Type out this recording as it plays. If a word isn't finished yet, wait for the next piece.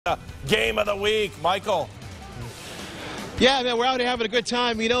Game of the week, Michael. Yeah, man, we're out here having a good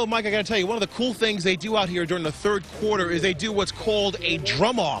time. You know, Mike, I got to tell you, one of the cool things they do out here during the third quarter is they do what's called a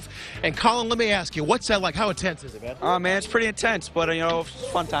drum-off. And, Colin, let me ask you, what's that like? How intense is it, man? Oh, man, it's pretty intense, but, you know, it's a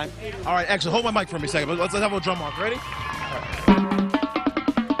fun time. All right, excellent. Hold my mic for me a second. Let's have a drum-off. Ready?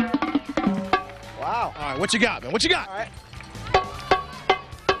 Wow. All right, what you got, man? What you got? All right.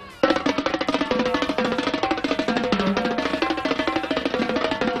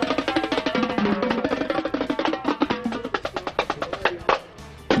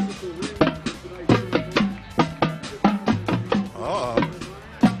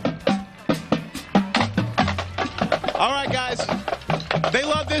 All right, guys. They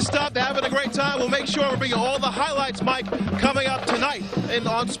love this stuff. They're having a great time. We'll make sure we're bringing all the highlights, Mike, coming up tonight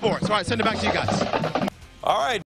on sports. All right, send it back to you guys. All right.